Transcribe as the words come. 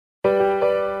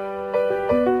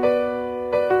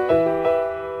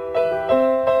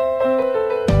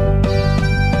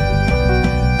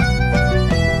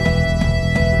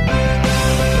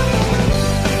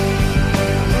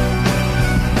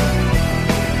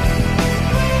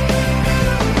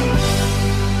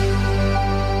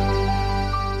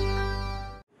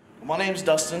name's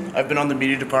Dustin. I've been on the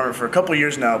media department for a couple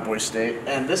years now at Boise State,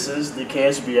 and this is the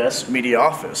KSBS media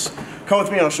office. Come with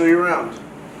me and I'll show you around.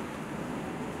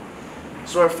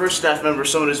 So our first staff member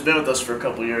is someone who's been with us for a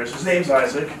couple years. His name's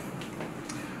Isaac.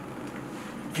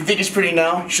 If you think he's pretty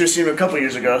now, you should have seen him a couple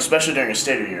years ago, especially during a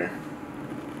Stater year.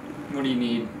 What do you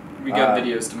need? We got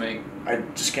videos to make. I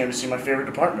just came to see my favorite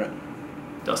department.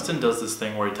 Dustin does this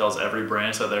thing where he tells every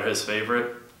branch that they're his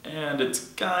favorite, and it's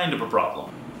kind of a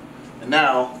problem. And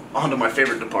now, on to my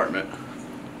favorite department.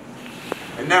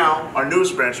 And now, our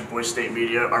newest branch of Boise State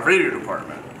Media, our radio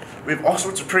department. We have all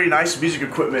sorts of pretty nice music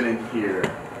equipment in here.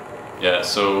 Yeah,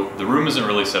 so the room isn't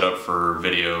really set up for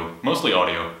video, mostly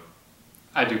audio.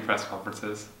 I do press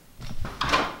conferences.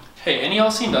 Hey, any of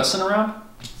y'all seen Dustin around?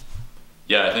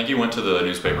 Yeah, I think he went to the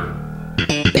newspaper.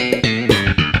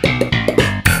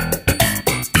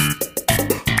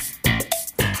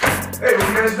 Hey, what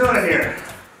are you guys doing here?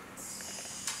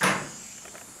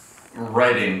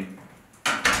 Writing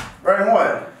Writing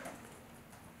what?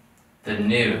 the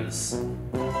news.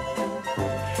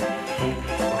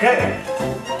 Okay.